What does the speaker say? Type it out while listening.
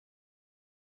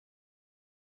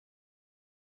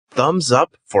Thumbs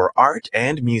up for art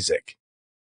and music.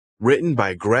 Written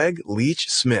by Greg Leach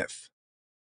Smith.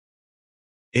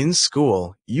 In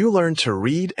school, you learn to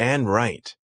read and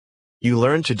write. You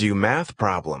learn to do math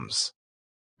problems.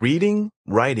 Reading,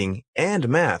 writing, and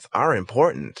math are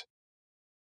important.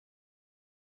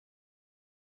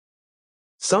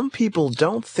 Some people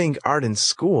don't think art in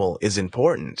school is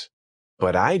important,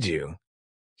 but I do.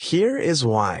 Here is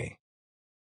why.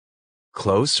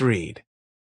 Close read.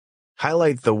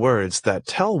 Highlight the words that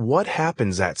tell what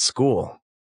happens at school.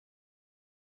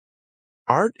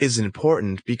 Art is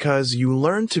important because you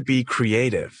learn to be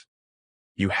creative.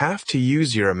 You have to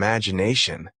use your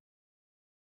imagination.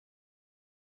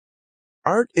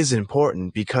 Art is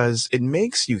important because it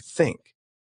makes you think.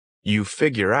 You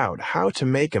figure out how to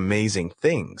make amazing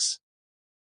things.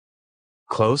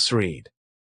 Close read.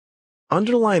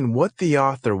 Underline what the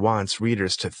author wants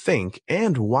readers to think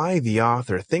and why the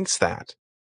author thinks that.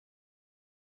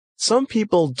 Some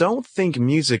people don't think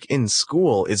music in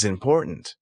school is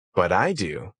important, but I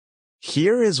do.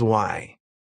 Here is why.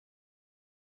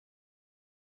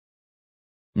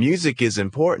 Music is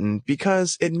important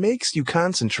because it makes you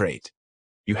concentrate.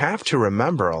 You have to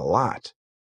remember a lot.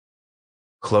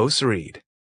 Close read.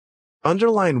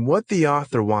 Underline what the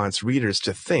author wants readers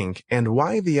to think and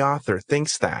why the author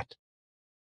thinks that.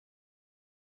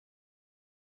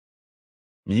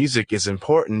 Music is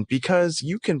important because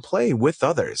you can play with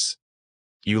others.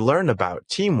 You learn about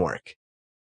teamwork.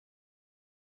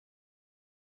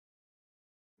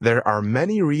 There are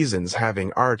many reasons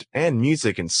having art and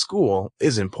music in school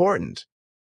is important,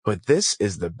 but this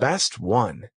is the best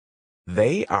one.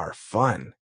 They are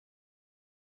fun.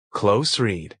 Close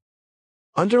read.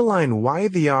 Underline why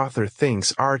the author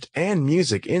thinks art and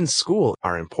music in school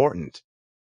are important.